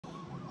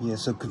Yeah,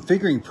 so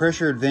configuring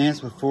pressure advance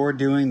before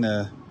doing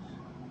the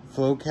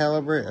flow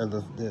calibrate or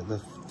the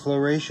flow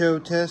ratio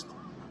test,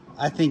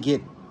 I think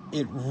it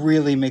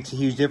really makes a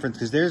huge difference,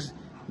 because there's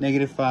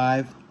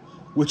 -5,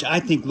 which I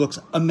think looks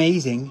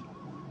amazing.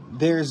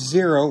 There's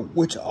 0,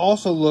 which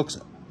also looks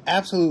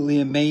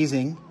absolutely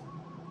amazing.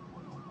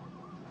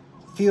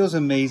 Feels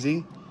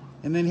amazing.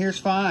 And then here's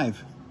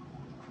 5.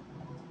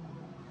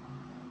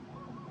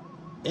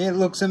 It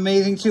looks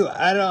amazing too.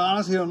 I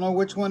honestly don't know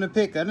which one to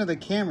pick. Under the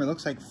camera, it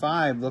looks like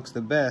 5 looks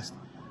the best.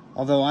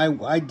 Although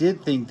I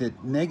did think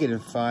that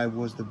 -5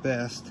 was the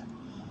best.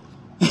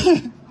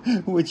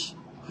 Which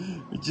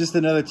is just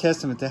another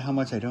testament to how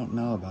much I don't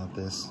know about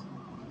this.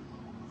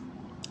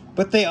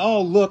 But they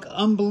all look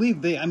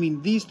unbelievable. I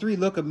mean, these 3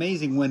 look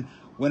amazing. When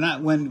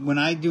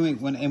I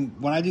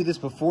do this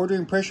before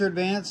doing pressure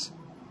advance,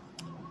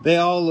 they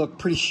all look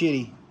pretty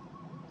shitty.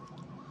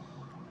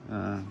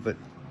 But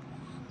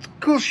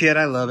cool shit,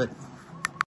 I love it.